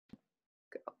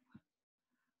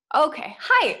Okay,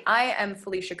 hi, I am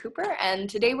Felicia Cooper, and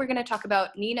today we're going to talk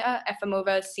about Nina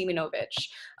Efimova Simonovich.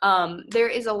 There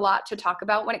is a lot to talk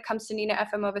about when it comes to Nina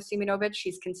Efimova Simonovich.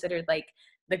 She's considered like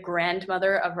the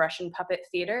grandmother of Russian puppet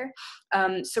theater.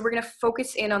 So we're going to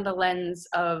focus in on the lens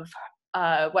of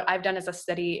what I've done as a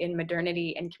study in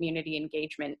modernity and community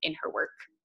engagement in her work.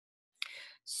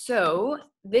 So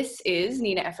this is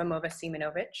Nina Efimova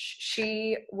Simonovich.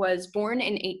 She was born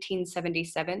in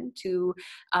 1877 to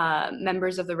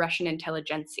members of the Russian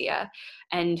intelligentsia,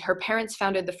 and her parents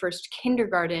founded the first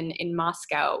kindergarten in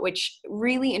Moscow, which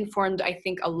really informed, I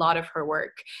think, a lot of her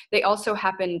work. They also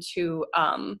happened to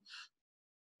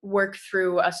work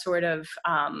through a sort of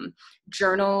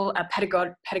journal, a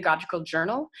pedagogical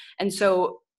journal, and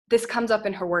so this comes up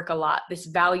in her work a lot, this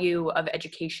value of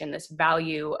education, this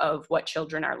value of what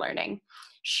children are learning.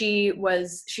 She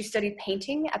studied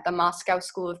painting at the Moscow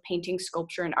School of Painting,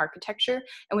 Sculpture, and Architecture,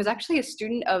 and was actually a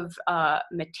student of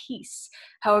Matisse.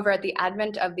 However, at the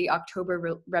advent of the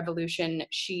October Revolution,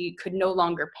 she could no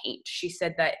longer paint. She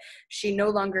said that she no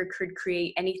longer could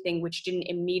create anything which didn't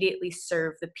immediately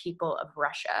serve the people of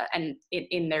Russia and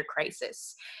in their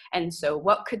crisis. And so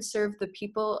what could serve the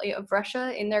people of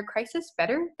Russia in their crisis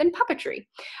better than puppetry?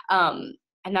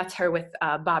 And that's her with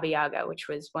Baba Yaga, which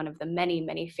was one of the many,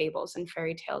 many fables and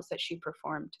fairy tales that she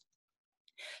performed.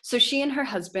 So she and her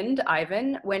husband,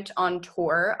 Ivan, went on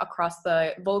tour across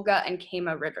the Volga and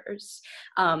Kama rivers.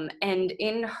 And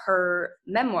in her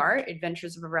memoir,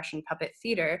 Adventures of a Russian Puppet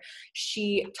Theater,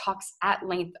 she talks at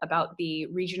length about the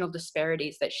regional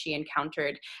disparities that she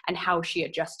encountered and how she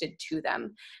adjusted to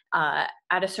them.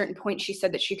 At a certain point, she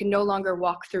said that she could no longer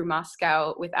walk through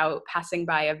Moscow without passing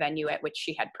by a venue at which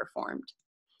she had performed.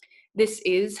 This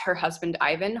is her husband,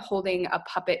 Ivan, holding a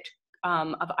puppet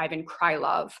of Ivan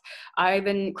Krylov.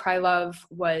 Ivan Krylov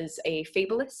was a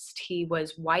fabulist. He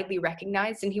was widely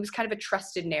recognized, and he was kind of a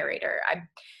trusted narrator. I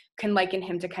can liken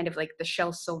him to kind of like the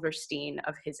Shel Silverstein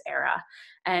of his era.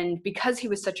 And because he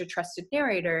was such a trusted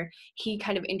narrator, he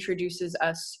kind of introduces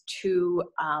us to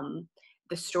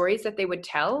the stories that they would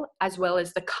tell, as well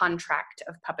as the contract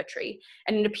of puppetry.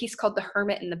 And in a piece called The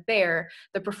Hermit and the Bear,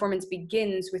 the performance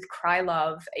begins with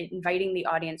Krylov inviting the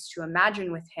audience to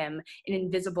imagine with him an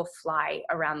invisible fly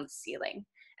around the ceiling.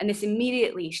 And this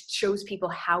immediately shows people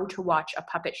how to watch a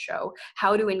puppet show,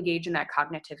 how to engage in that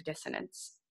cognitive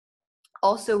dissonance.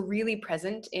 Also really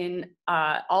present in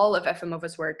all of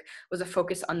Efimova's work was a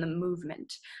focus on the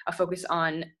movement, a focus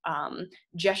on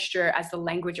gesture as the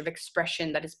language of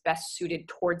expression that is best suited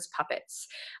towards puppets.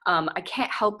 I can't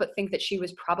help but think that she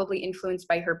was probably influenced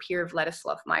by her peer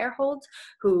Vladislav Meyerhold,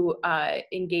 who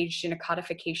engaged in a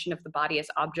codification of the body as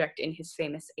object in his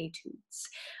famous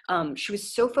etudes. She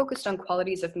was so focused on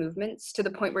qualities of movements to the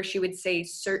point where she would say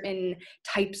certain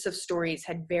types of stories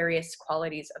had various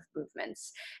qualities of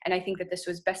movements. And I think that this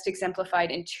was best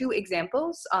exemplified in two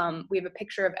examples. We have a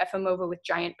picture of Efimova with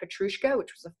Giant Petrushka,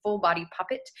 which was a full-body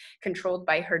puppet controlled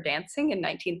by her dancing in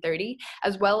 1930,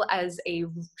 as well as a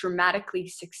dramatically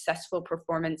successful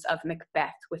performance of Macbeth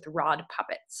with rod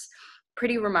puppets.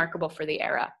 Pretty remarkable for the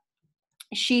era.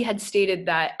 She had stated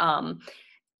that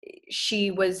she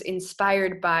was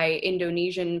inspired by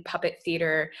Indonesian puppet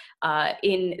theater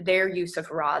in their use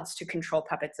of rods to control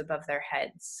puppets above their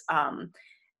heads.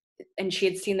 And she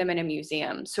had seen them in a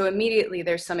museum. So immediately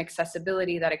there's some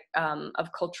accessibility that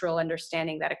of cultural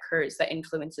understanding that occurs that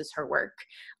influences her work.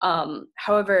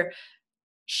 However,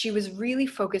 she was really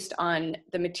focused on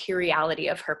the materiality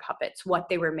of her puppets, what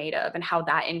they were made of, and how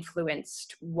that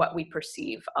influenced what we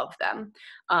perceive of them,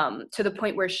 to the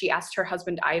point where she asked her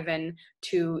husband, Ivan,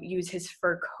 to use his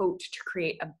fur coat to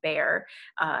create a bear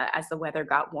as the weather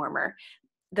got warmer.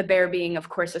 The bear being, of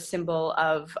course, a symbol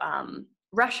of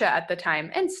Russia at the time,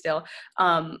 and still,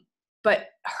 but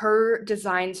her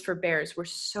designs for bears were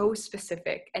so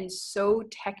specific and so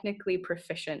technically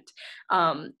proficient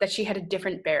that she had a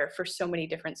different bear for so many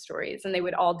different stories, and they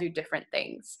would all do different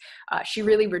things. She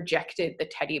really rejected the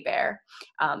teddy bear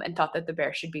and thought that the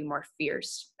bear should be more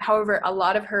fierce. However, a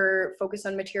lot of her focus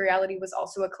on materiality was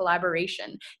also a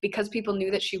collaboration. Because people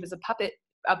knew that she was a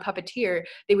puppeteer,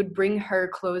 they would bring her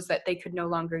clothes that they could no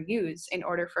longer use in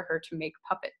order for her to make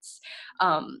puppets.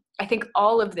 I think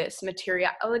all of this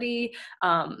materiality,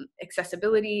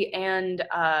 accessibility, and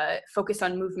focus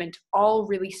on movement all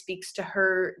really speaks to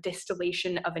her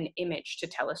distillation of an image to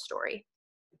tell a story.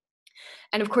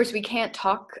 And of course, we can't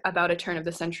talk about a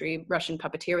turn-of-the-century Russian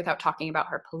puppeteer without talking about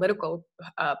her political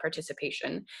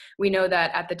participation. We know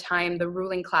that at the time, the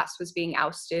ruling class was being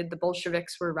ousted, the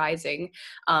Bolsheviks were rising,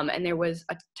 and there was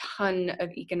a ton of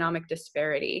economic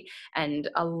disparity and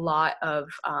a lot of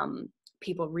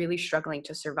people really struggling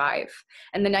to survive.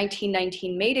 And the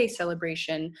 1919 May Day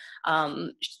celebration,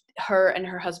 her and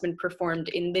her husband performed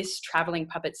in this traveling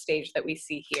puppet stage that we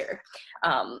see here.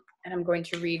 And I'm going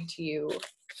to read to you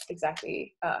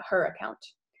exactly her account.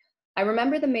 I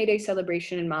remember the May Day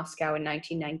celebration in Moscow in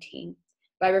 1919.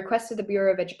 By request of the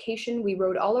Bureau of Education, we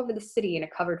rode all over the city in a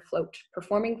covered float,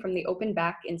 performing from the open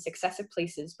back in successive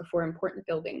places before important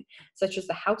buildings, such as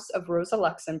the House of Rosa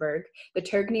Luxemburg, the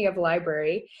Turgenev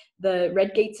Library, the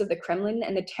red gates of the Kremlin,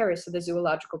 and the terrace of the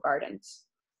Zoological Gardens.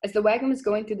 As the wagon was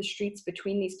going through the streets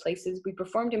between these places, we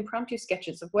performed impromptu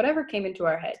sketches of whatever came into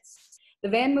our heads. The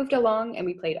van moved along, and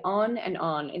we played on and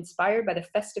on, inspired by the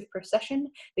festive procession,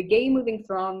 the gay moving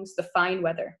throngs, the fine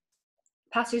weather.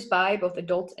 Passers-by, both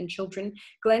adults and children,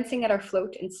 glancing at our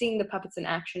float and seeing the puppets in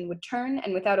action, would turn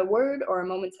and without a word or a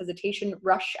moment's hesitation,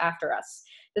 rush after us.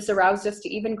 This aroused us to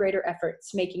even greater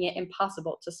efforts, making it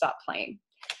impossible to stop playing.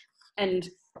 And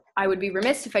I would be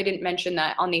remiss if I didn't mention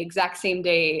that on the exact same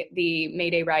day, the May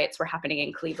Day riots were happening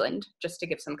in Cleveland, just to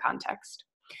give some context.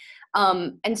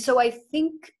 And so I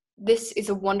think this is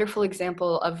a wonderful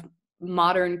example of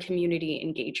modern community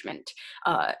engagement.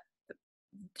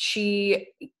 She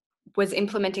was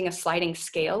implementing a sliding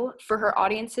scale for her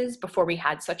audiences before we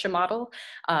had such a model.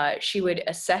 She would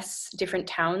assess different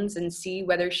towns and see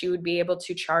whether she would be able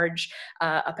to charge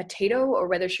a potato or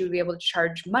whether she would be able to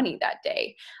charge money that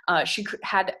day. She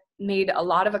had made a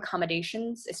lot of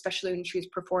accommodations, especially when she was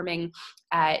performing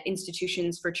at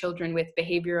institutions for children with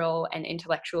behavioral and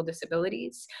intellectual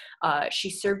disabilities. She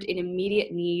served an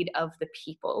immediate need of the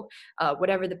people,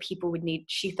 whatever the people would need,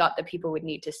 she thought the people would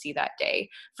need to see that day.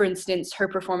 For instance, her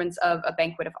performance of A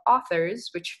Banquet of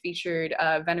Authors, which featured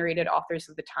venerated authors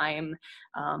of the time,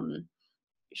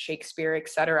 Shakespeare,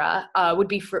 etc., would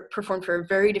be performed for a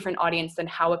very different audience than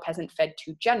How a Peasant Fed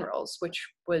Two Generals, which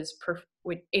was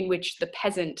in which the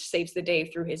peasant saves the day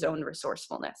through his own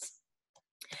resourcefulness.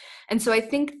 And so I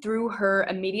think through her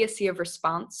immediacy of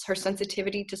response, her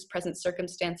sensitivity to present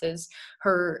circumstances,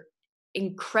 her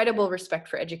incredible respect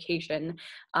for education,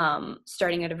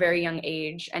 starting at a very young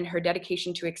age, and her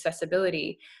dedication to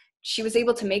accessibility, she was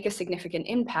able to make a significant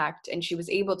impact, and she was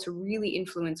able to really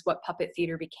influence what puppet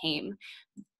theater became.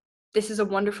 This is a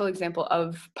wonderful example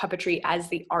of puppetry as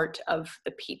the art of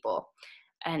the people.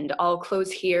 And I'll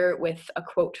close here with a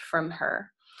quote from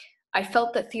her. I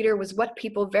felt that theater was what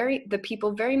the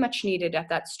people very much needed at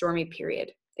that stormy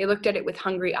period. They looked at it with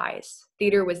hungry eyes.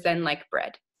 Theater was then like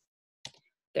bread.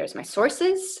 There's my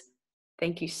sources.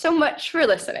 Thank you so much for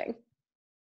listening.